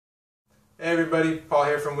Hey everybody, Paul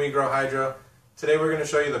here from We Grow Hydro. Today we're going to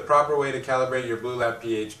show you the proper way to calibrate your Bluelab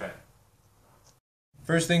PH pen.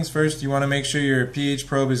 First things first, you want to make sure your pH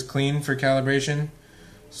probe is clean for calibration.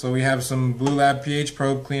 So we have some Bluelab PH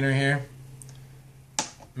probe cleaner here.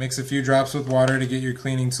 Mix a few drops with water to get your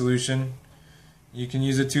cleaning solution. You can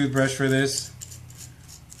use a toothbrush for this.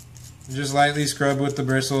 Just lightly scrub with the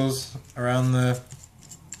bristles around the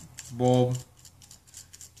bulb.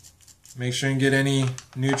 Make sure and get any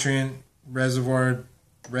nutrient reservoir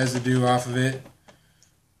residue off of it.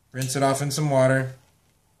 Rinse it off in some water.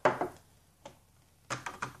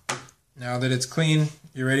 Now that it's clean,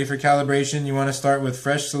 you're ready for calibration. You want to start with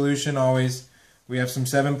fresh solution always. We have some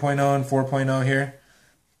 7.0 and 4.0 here.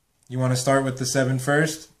 You want to start with the 7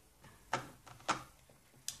 first.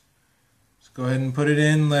 Just go ahead and put it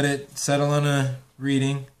in, let it settle on a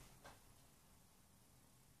reading.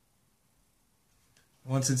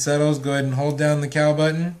 Once it settles, go ahead and hold down the cal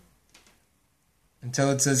button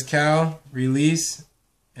until it says cal, release,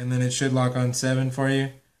 and then it should lock on 7 for you.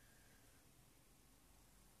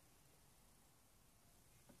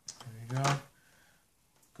 There you go.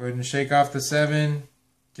 Go ahead and shake off the 7,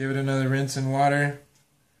 give it another rinse in water.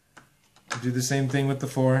 Do the same thing with the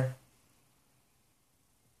 4.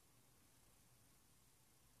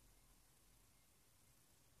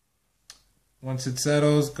 Once it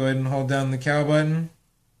settles, go ahead and hold down the cal button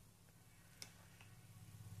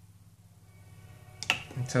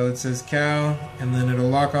until it says cal, and then it'll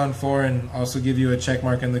lock on 4 and also give you a check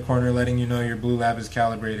mark in the corner letting you know your Bluelab is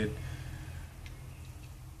calibrated.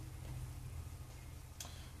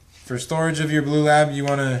 For storage of your Bluelab, you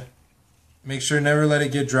want to make sure never let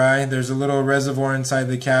it get dry. There's a little reservoir inside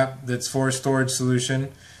the cap that's for storage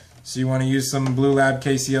solution, so you want to use some Bluelab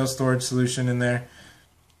KCl storage solution in there.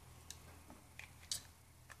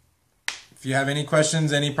 If you have any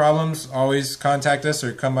questions, any problems, always contact us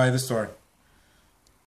or come by the store.